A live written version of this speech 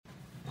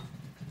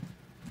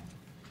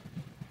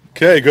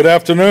Okay, good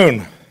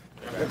afternoon.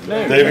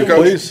 David,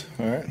 please.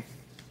 All right.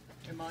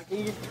 Hey, Mike, can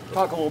you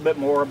talk a little bit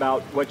more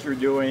about what you're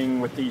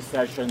doing with these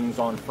sessions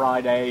on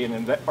Friday?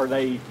 And are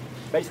they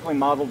basically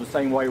modeled the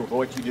same way with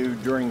what you do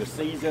during the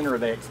season, or are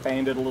they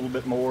expanded a little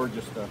bit more?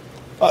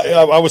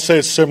 I would say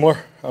it's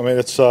similar. I mean,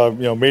 it's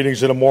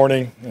meetings in the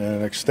morning and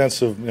an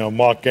extensive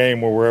mock game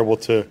where we're able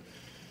to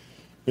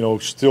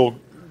still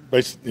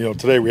basically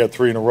today we had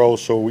 3 in a row,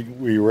 so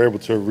we were able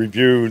to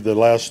review the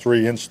last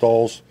 3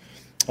 installs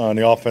on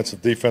the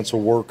offensive defensive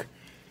work.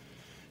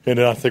 And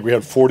then I think we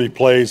had 40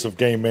 plays of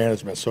game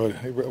management. So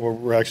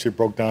we're actually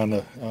broke down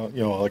to,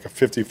 like a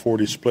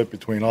 50-40 split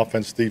between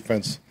offense,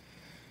 defense,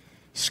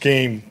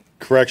 scheme,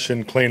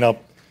 correction,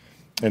 cleanup,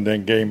 and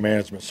then game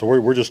management. So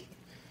we're just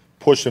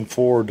pushing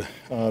forward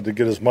to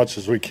get as much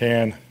as we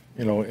can,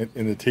 in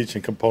the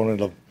teaching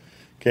component of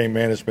game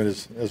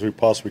management as we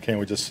possibly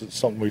can. It's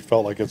something we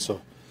felt like it's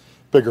a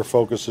bigger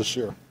focus this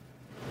year.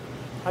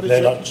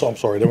 I'm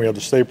sorry. Then we have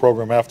the state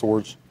program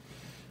afterwards,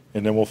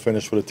 and then we'll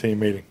finish with a team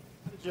meeting.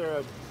 How did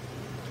your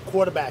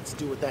quarterbacks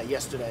do with that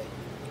yesterday?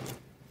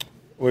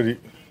 What do you?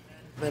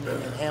 And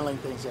handling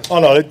things yesterday. Oh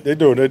no, they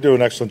do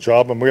an excellent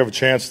job, and we have a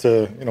chance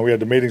to. We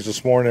had the meetings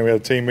this morning. We had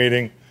a team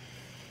meeting,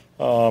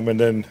 and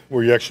then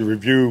we actually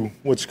review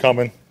what's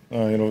coming.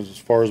 As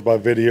far as by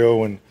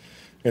video and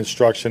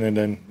instruction, and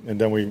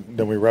then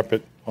we rep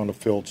it on the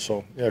field.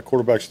 So yeah,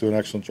 quarterbacks do an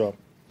excellent job.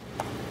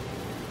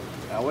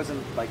 It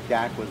wasn't like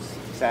Dak was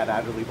sat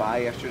idly by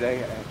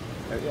yesterday.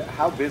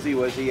 How busy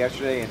was he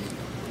yesterday? And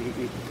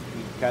he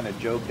kind of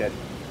joked that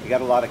he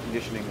got a lot of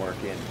conditioning work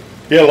in.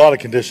 He had a lot of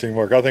conditioning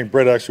work. I think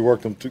Brett actually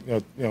worked him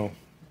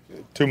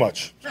too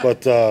much.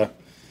 But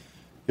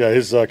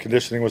his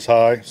conditioning was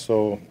high,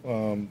 so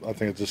I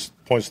think it just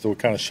points to what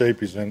kind of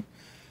shape he's in.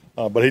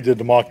 But he did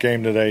the mock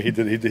game today.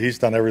 He's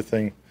done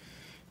everything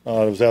that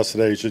was asked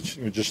today,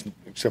 just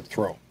except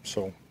throw.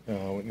 So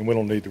and we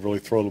don't need to really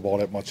throw the ball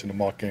that much in the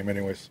mock game,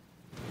 anyways.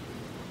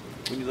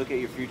 When you look at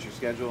your future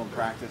schedule and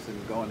practice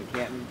and going to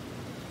Canton,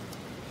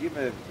 do you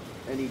have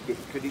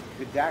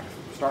could Dak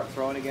start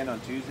throwing again on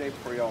Tuesday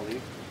before you all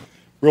leave?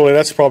 Really,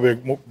 that's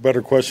probably a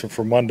better question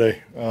for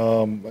Monday.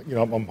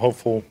 I'm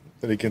hopeful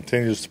that he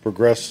continues to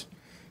progress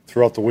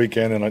throughout the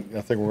weekend, and I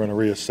think we're going to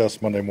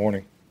reassess Monday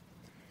morning.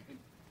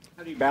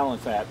 How do you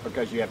balance that?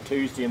 Because you have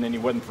Tuesday and then you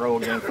wouldn't throw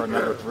again for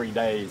another 3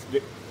 days.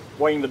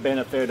 Weighing the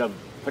benefit of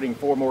putting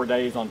 4 more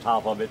days on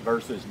top of it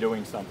versus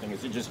doing something.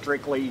 Is it just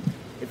strictly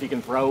if he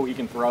can throw, he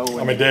can throw?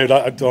 I mean, David,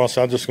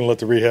 honestly, I'm just going to let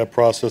the rehab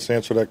process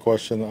answer that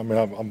question. I mean,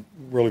 I'm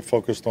really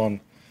focused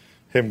on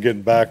him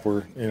getting back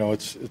where,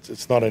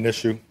 it's not an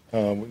issue.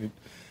 We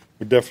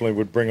definitely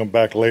would bring him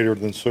back later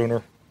than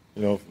sooner,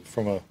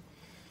 from a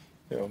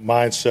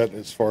mindset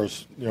as far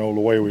as, the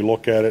way we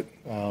look at it.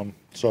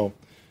 So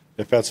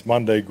if that's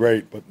Monday,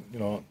 great. But,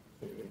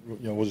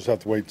 we'll just have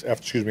to wait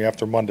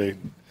after Monday,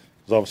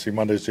 because obviously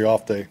Monday's the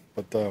off day.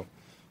 But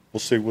we'll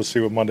see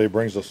what Monday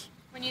brings us.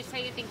 When you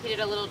say you think he did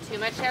a little too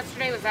much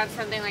yesterday, was that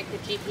something like the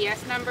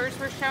GPS numbers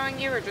were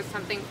showing you, or just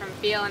something from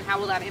feel, and how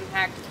will that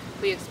impact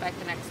what you expect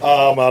the next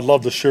time? I'd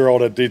love to share all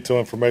that detailed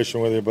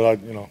information with you, but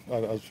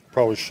I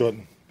probably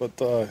shouldn't. But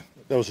that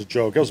was a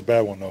joke. That was a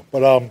bad one, though.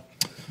 But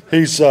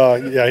he had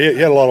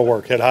a lot of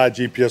work. Had high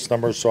GPS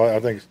numbers, so I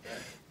think.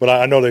 But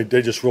I know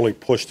they just really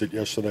pushed it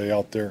yesterday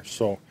out there.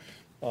 So,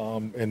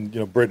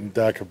 Britt and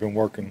Dak have been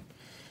working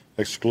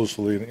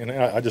exclusively, and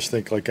I just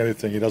think, like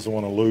anything, he doesn't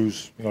want to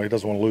lose. He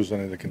doesn't want to lose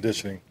any of the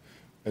conditioning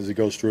as he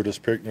goes through this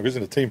period. Because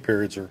the team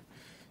periods are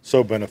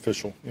so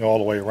beneficial, all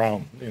the way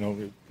around.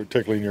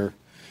 Particularly in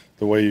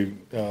the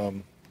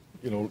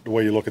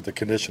way you look at the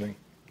conditioning.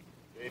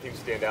 Anything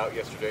stand out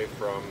yesterday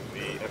from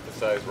the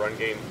emphasized run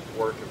game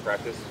work and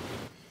practice?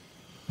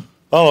 I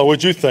don't know.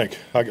 What'd you think?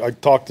 I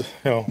talked,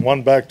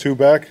 1 back, 2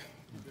 back.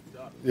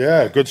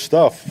 Yeah, good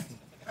stuff.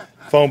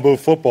 Phone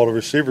booth football, the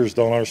receivers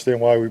don't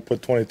understand why we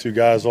put 22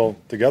 guys all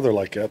together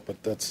like that,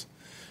 but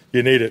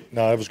you need it.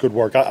 No, it was good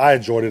work. I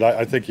enjoyed it.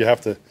 I think you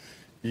have to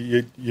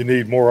you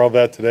need more of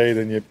that today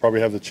than you probably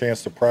have the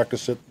chance to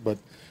practice it. But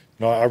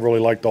I really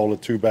liked all the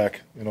 2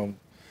 back,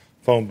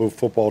 phone booth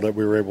football that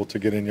we were able to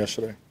get in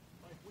yesterday.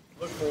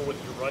 Look forward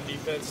with your run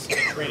defense in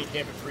training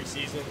camp and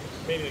preseason,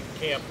 maybe in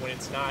camp when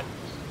it's not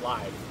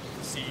live,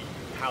 to see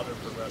how they're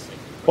progressing.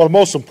 Well, the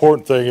most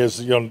important thing is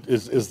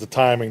the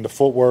timing, the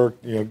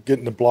footwork,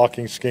 getting the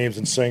blocking schemes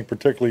in sync,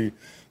 particularly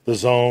the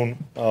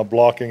zone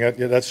blocking.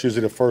 That's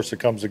usually the first that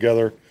comes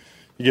together.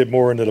 You get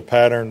more into the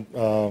pattern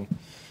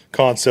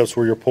concepts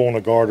where you're pulling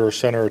a guard or a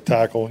center or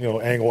tackle,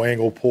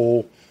 angle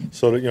pull.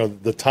 So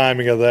that, the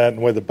timing of that and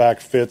the way the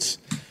back fits,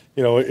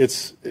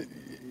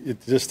 it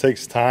just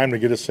takes time to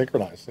get it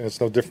synchronized. And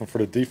it's no different for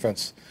the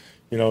defense,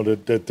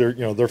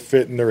 that they're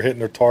fitting, they're hitting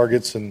their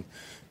targets, and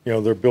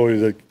their ability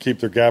to keep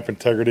their gap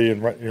integrity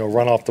and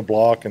run off the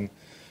block. And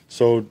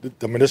so,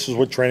 this is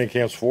what training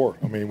camp's for.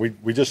 I mean,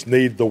 we just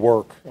need the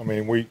work. I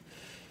mean, we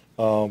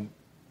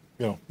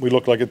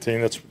look like a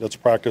team that's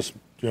practiced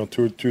 2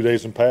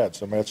 days in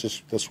pads. I mean,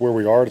 that's where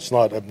we are. It's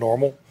not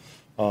abnormal,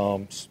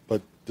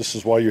 but this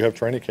is why you have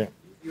training camp.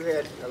 You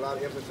had a lot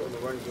of emphasis on the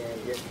run game,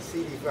 yet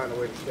CD found a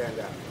way to stand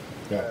out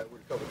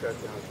with a couple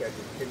touchdown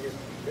catches.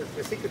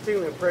 Does he continue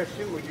to impress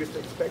you, or you just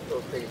expect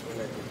those things from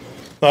that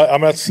defense? I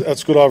mean,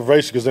 that's good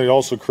observation because then it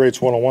also creates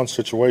one-on-one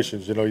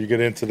situations. You know, you get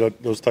into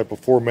those type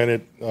of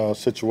 4-minute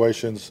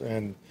situations,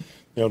 and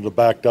you know the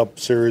backed up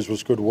series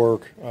was good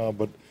work,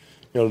 but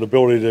you know the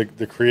ability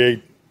to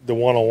create the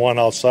one-on-one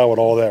outside with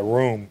all that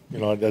room, you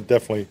know, that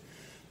definitely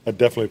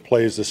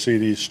plays to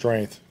CD's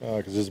strength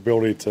because his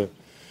ability to,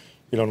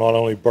 you know, not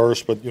only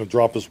burst but you know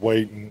drop his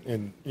weight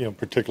and you know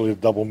particularly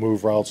the double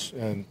move routes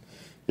and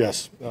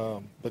yes,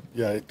 but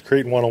yeah,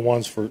 creating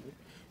one-on-ones for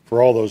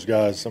all those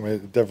guys, I mean,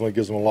 it definitely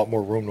gives them a lot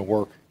more room to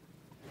work.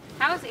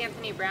 How is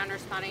Anthony Brown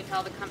responding to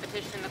all the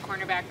competition in the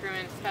cornerback room,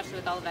 and especially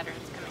with all the veterans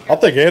coming? I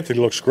think Anthony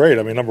looks great.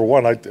 I mean, number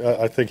one, I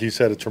think he's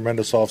had a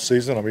tremendous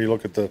offseason. I mean, you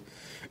look at the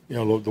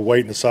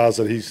weight and the size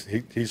that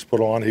he's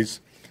put on. He's,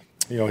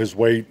 you know, his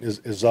weight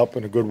is up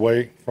in a good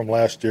way from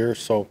last year.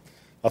 So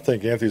I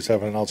think Anthony's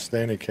having an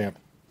outstanding camp.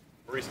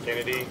 Maurice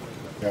Kennedy.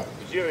 Yeah.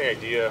 Did you have any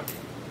idea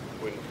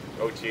when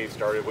OTA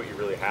started what you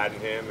really had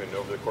in him, and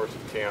over the course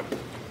of camp,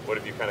 what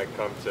have you kind of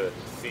come to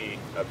see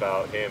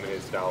about him and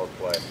his style of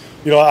play?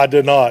 You know, I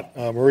did not.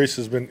 Maurice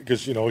has been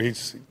because you know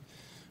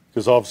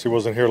because obviously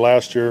wasn't here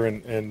last year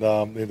and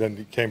then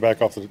he came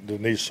back off the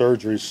knee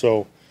surgery.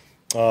 So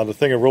the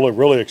thing that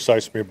really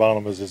excites me about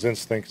him is his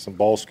instincts and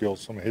ball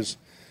skills. I mean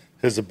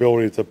his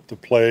ability to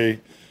play,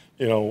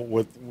 you know,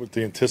 with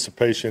the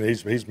anticipation.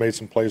 He's made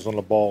some plays on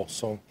the ball.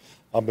 So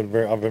I've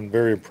been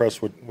very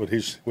impressed with what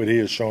he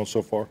has shown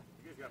so far.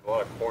 You guys got a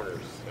lot of corners.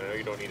 I know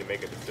you don't need to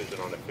make a decision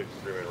on a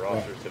 53-man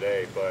roster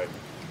today, but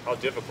how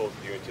difficult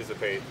do you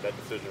anticipate that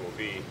decision will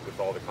be with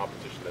all the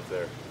competition that's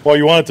there? Well,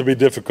 you want it to be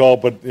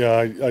difficult, but yeah,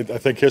 I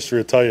think history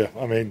will tell you.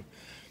 I mean,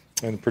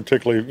 and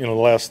particularly you know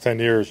the last 10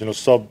 years, you know,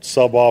 sub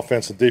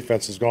offense and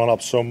defense has gone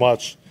up so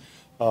much.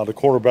 The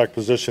quarterback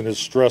position is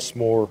stressed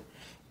more.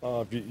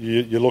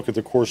 You look at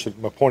the course.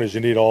 My point is,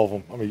 you need all of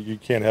them. I mean, you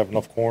can't have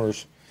enough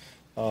corners.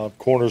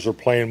 Corners are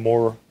playing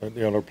more. You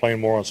know, they're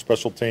playing more on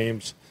special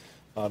teams.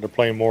 They're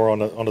playing more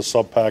on the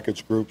sub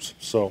package groups.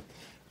 So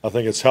I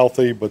think it's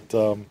healthy, but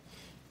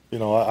you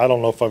know, I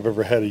don't know if I've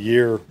ever had a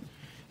year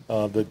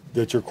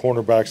that your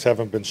cornerbacks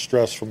haven't been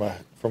stressed from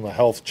a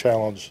health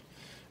challenge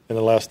in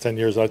the last 10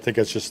 years. I think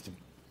it's just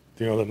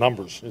you know the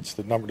numbers. It's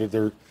the number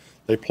that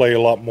they play a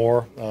lot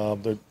more.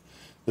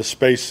 The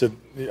space of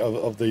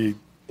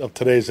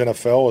today's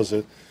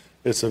NFL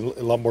it's a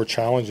lot more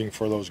challenging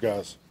for those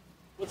guys.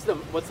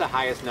 What's the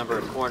highest number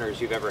of corners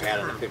you've ever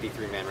had on a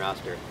 53-man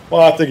roster?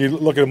 Well, I think you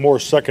look at it more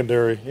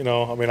secondary. You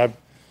know, I mean,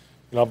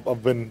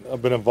 I've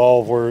been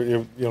involved where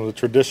you know the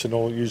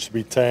traditional used to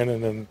be 10,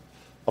 and then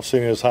I've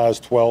seen it as high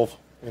as 12.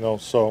 You know,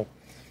 so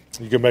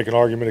you can make an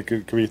argument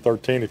it could be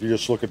 13 if you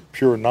just look at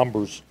pure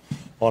numbers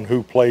on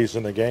who plays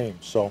in the game.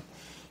 So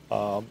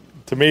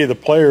to me, the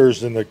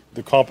players in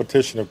the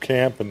competition of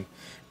camp and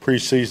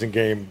preseason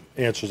game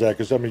answers that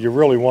because I mean you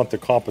really want the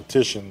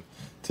competition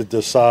to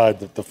decide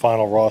the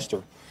final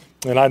roster.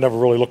 And I never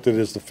really looked at it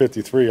as the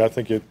 53. I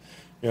think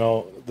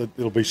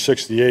it'll be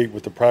 68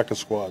 with the practice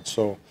squad.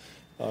 So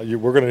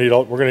we're going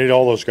to need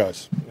all those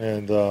guys,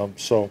 and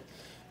so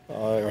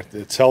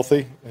it's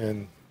healthy.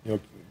 And you know,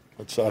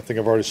 I think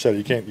I've already said it.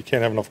 You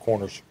can't have enough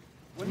corners.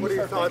 When you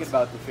start thinking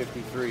about the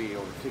 53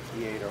 or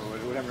 68 or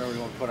whatever you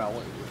want to put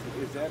on,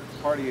 is that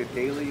part of your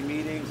daily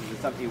meetings? Is it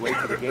something you wait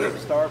for the game to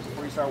start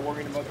before you start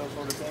worrying about those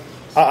sort of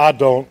things? I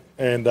don't,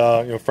 and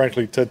you know,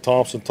 frankly, Ted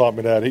Thompson taught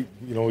me that. He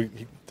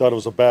thought it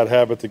was a bad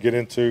habit to get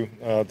into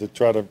to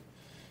try to,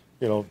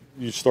 you know,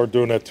 you start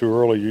doing that too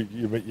early,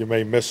 you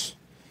may miss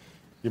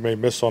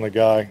on a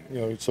guy.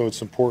 You know, so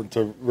it's important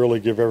to really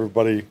give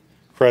everybody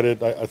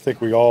credit. I think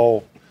we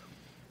all,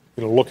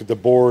 you know, look at the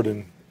board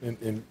and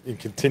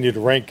continue to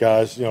rank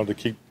guys, you know, to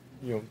keep,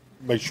 you know,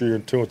 make sure you're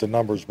in tune with the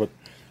numbers. But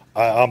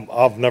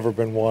I've never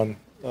been one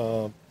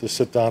to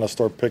sit down and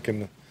start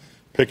picking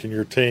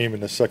your team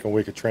in the second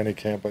week of training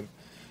camp. And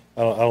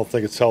I don't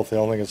think it's healthy. I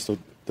don't think it's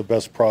the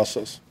best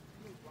process.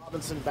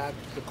 Robinson back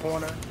the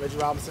corner. Reggie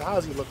Robinson, how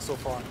has he looked so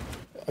far?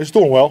 He's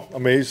doing well. I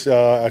mean,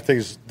 I think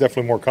he's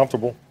definitely more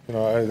comfortable. You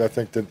know, I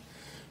think that,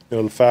 you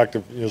know, the fact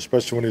of, you know,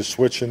 especially when he's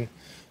switching,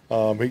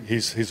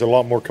 he's a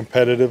lot more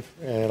competitive,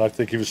 and I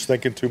think he was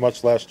thinking too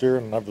much last year,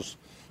 and that was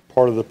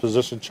part of the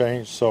position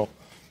change. So,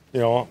 you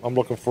know, I'm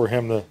looking for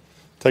him to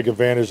take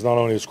advantage not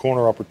only of his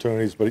corner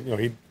opportunities, but you know,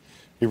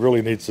 he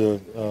really needs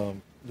to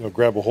you know,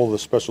 grab a hold of the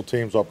special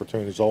teams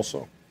opportunities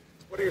also.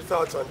 What are your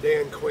thoughts on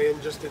Dan Quinn,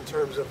 just in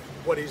terms of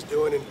what he's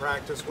doing in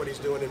practice, what he's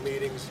doing in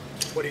meetings,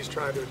 what he's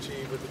trying to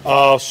achieve with the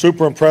team?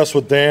 Super impressed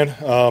with Dan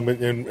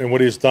and what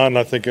he's done.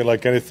 I think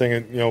like anything,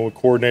 you know, a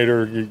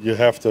coordinator, you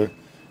have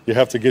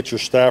to get your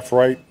staff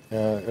right.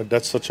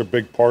 That's such a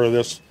big part of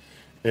this,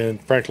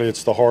 and frankly,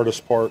 it's the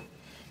hardest part.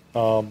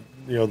 You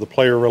know, the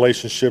player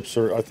relationships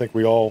are. I think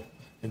we all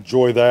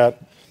enjoy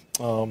that.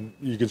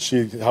 You can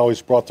see how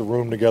he's brought the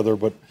room together,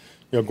 but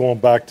you know, going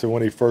back to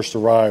when he first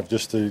arrived,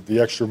 just the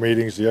extra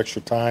meetings, the extra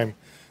time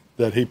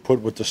that he put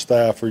with the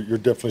staff, you're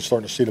definitely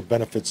starting to see the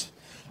benefits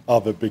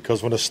of it.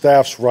 Because when the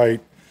staff's right,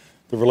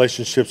 the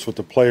relationships with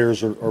the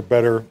players are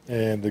better,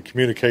 and the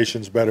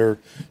communication's better.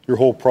 Your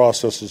whole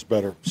process is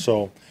better.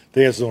 So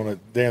Dan's doing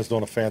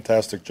a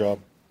fantastic job.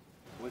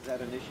 Was that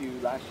an issue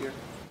last year?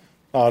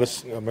 No,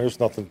 there's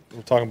nothing.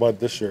 We're talking about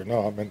this year.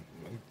 No,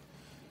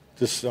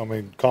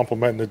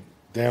 complimenting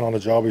Dan on the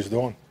job he's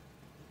doing.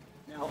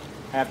 Now,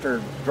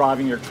 after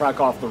driving your truck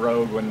off the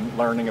road when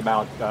learning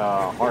about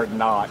Hard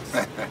Knocks,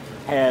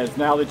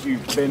 now that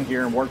you've been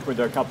here and worked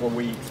with it a couple of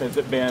weeks, has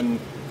it been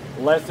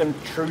less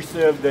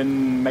intrusive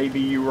than maybe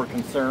you were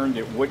concerned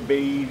it would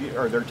be?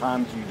 Are there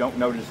times you don't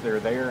notice they're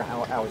there?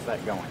 How is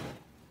that going?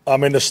 I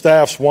mean, the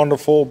staff's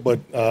wonderful, but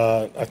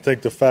I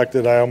think the fact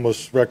that I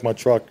almost wrecked my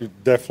truck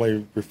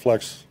definitely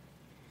reflects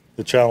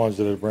the challenge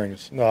that it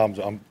brings.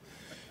 No,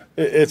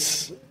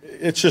 it's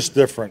just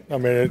different. I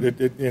mean,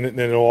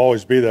 it'll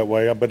always be that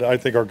way. But I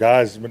think our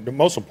guys, the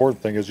most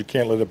important thing is you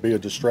can't let it be a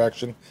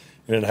distraction,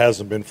 and it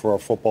hasn't been for our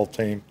football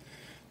team,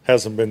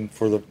 hasn't been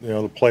for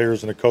the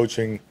players and the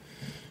coaching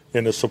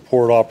and the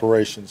support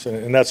operations,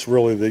 and that's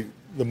really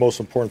the most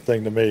important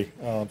thing to me.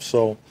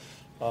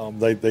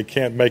 They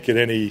can't make it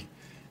any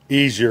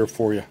easier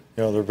for you.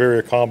 They're very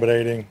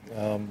accommodating.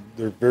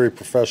 They're very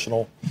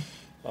professional.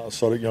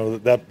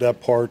 That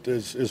part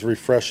is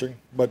refreshing.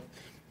 But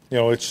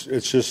it's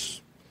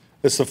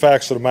the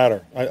facts of the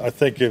matter. I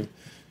think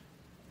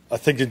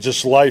in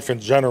just life in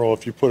general,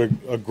 if you put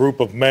a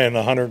group of men,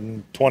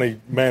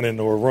 120 men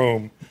into a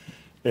room,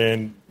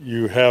 and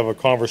you have a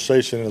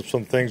conversation of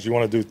some things you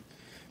want to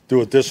do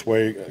it this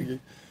way,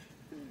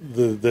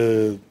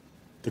 the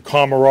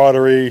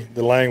camaraderie,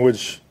 the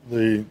language,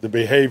 the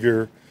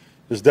behavior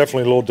is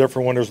definitely a little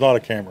different when there's not a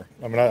camera.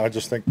 I mean, I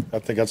think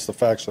that's the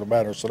facts of the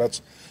matter. So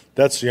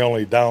that's the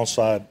only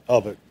downside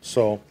of it.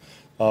 So,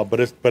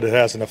 but it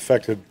hasn't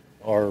affected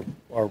our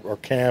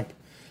camp,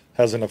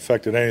 hasn't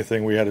affected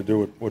anything we had to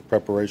do with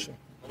preparation.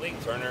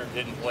 Malik Turner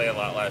didn't play a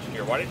lot last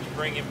year. Why did you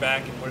bring him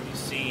back, and what have you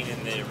seen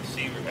in the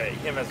receiver,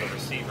 him as a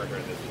receiver here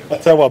this year? I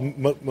tell you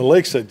what,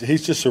 Malik said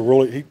he's just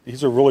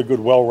he's a really good,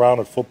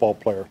 well-rounded football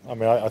player. I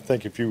mean, I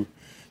think if you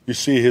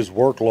see his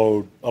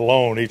workload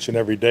alone each and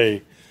every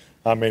day,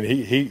 I mean,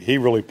 he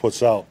really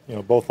puts out,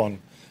 both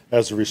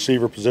as a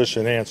receiver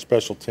position and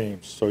special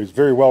teams. So he's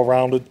very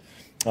well-rounded.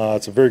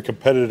 It's a very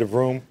competitive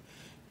room.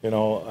 When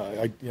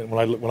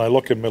I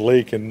look at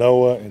Malik and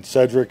Noah and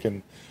Cedric,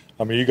 and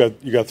I mean,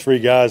 you got three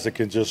guys that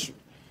can just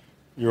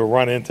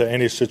run into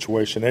any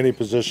situation, any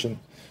position,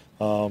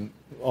 on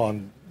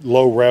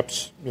low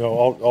reps.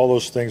 All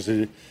those things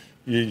that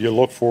you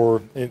look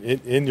for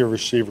in your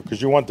receiver, because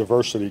you want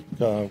diversity.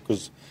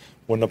 Because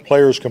when the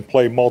players can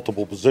play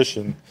multiple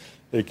positions,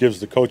 it gives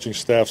the coaching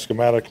staff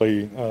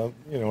schematically,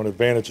 an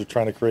advantage of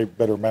trying to create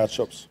better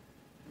matchups.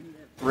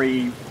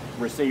 Three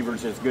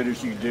receivers as good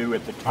as you do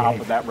at the top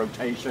of that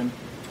rotation,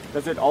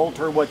 does it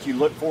alter what you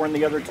look for in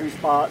the other two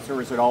spots,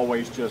 or is it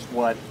always just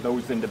what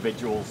those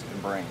individuals can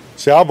bring?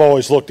 See, I've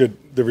always looked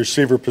at the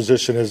receiver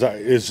position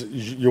as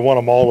you want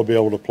them all to be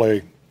able to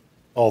play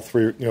all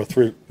three,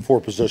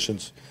 4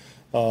 positions.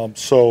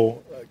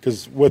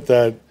 Because with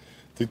that,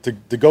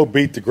 to go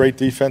beat the great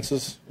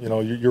defenses,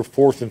 your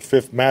 4th and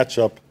 5th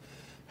matchup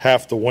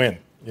have to win.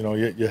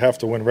 You have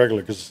to win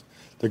regularly, because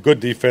the good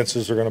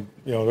defenses are going to,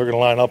 they're going to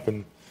line up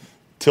and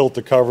tilt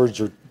the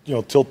coverage or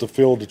tilt the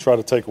field to try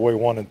to take away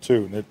 1 and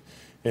 2.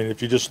 And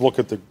if you just look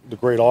at the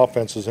great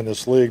offenses in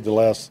this league the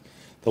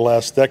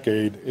last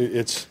decade,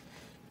 it's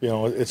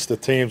the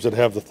teams that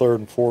have the 3rd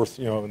and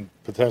 4th, and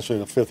potentially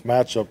the 5th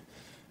matchup.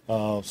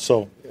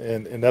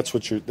 And that's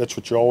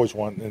what you always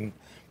want. And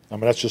I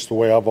mean, that's just the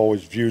way I've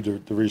always viewed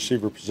the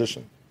receiver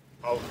position.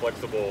 How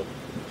flexible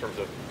in terms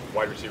of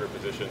wide receiver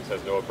positions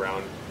has Noah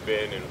Brown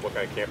been, and what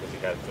kind of camp has he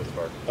had thus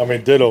far? I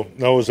mean, ditto.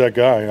 Noah's that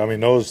guy. I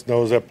mean, Noah's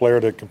that player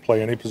that can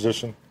play any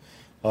position.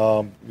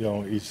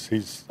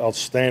 He's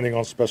outstanding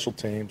on special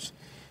teams.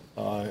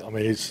 I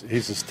mean,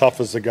 he's as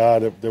tough as the guy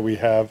that we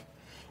have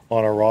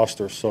on our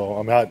roster. So,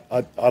 I mean,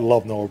 I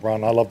love Noah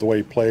Brown. I love the way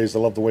he plays. I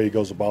love the way he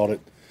goes about it.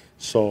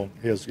 So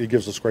he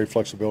gives us great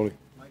flexibility.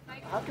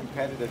 How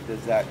competitive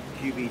does that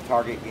QB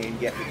target game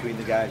get between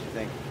the guys, you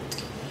think?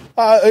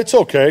 It's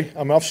okay.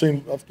 I mean, I've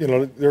seen,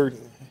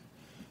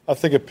 I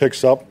think it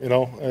picks up.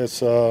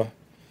 It's a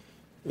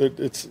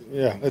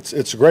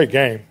great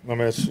game. I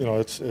mean,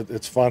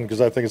 it's fun,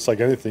 because I think it's like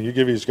anything. You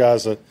give these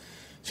guys a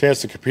chance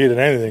to compete in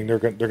anything, they're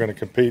going to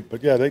compete.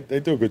 But yeah, they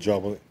do a good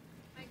job with it.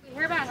 Mike, we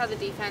hear about how the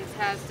defense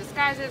has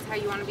disguises, how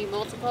you want to be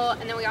multiple,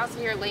 and then we also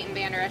hear Leighton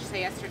Vander Esch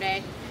say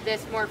yesterday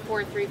this more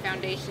 4-3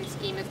 foundation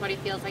scheme is what he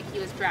feels like he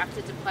was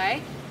drafted to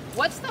play.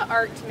 What's the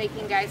art to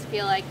making guys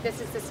feel like this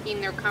is the scheme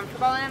they're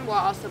comfortable in, while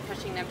also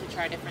pushing them to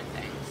try different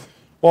things?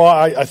 Well,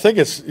 I think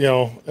it's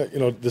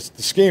the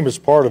scheme is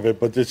part of it,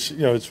 but it's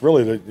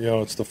really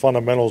it's the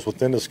fundamentals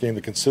within the scheme,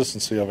 the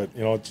consistency of it.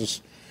 It's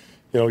just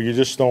you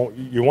just don't,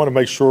 you want to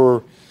make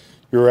sure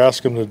you're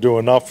asking them to do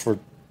enough for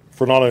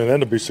not only them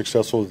to be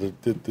successful,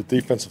 the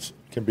defense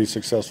can be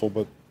successful,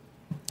 but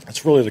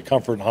it's really the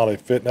comfort and how they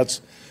fit.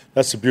 And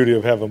that's the beauty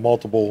of having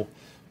multiple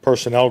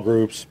personnel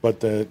groups,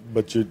 but the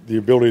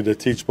ability to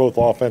teach both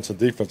offense and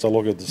defense, I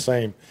look at the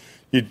same.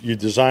 you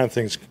design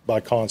things by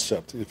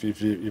concept. If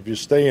you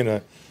stay in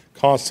a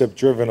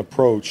concept-driven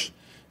approach,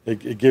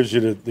 it gives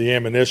you the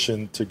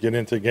ammunition to get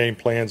into game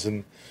plans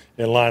and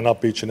line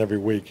up each and every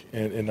week.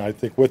 And I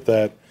think with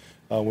that,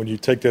 when you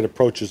take that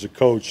approach as a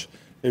coach,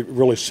 it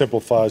really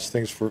simplifies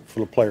things for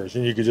the players.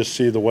 And you can just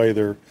see the way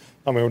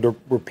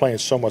we're playing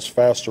so much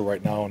faster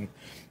right now, and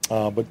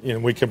but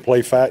we can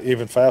play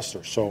even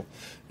faster. So,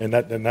 and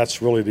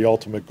that's really the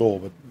ultimate goal.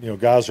 But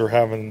guys are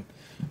having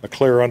a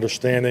clear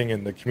understanding,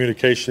 and the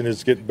communication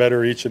is getting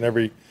better each and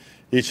every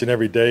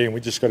day, and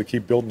we just got to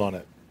keep building on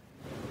it.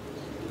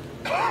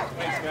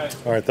 Thanks, guys.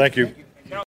 All right, thank you.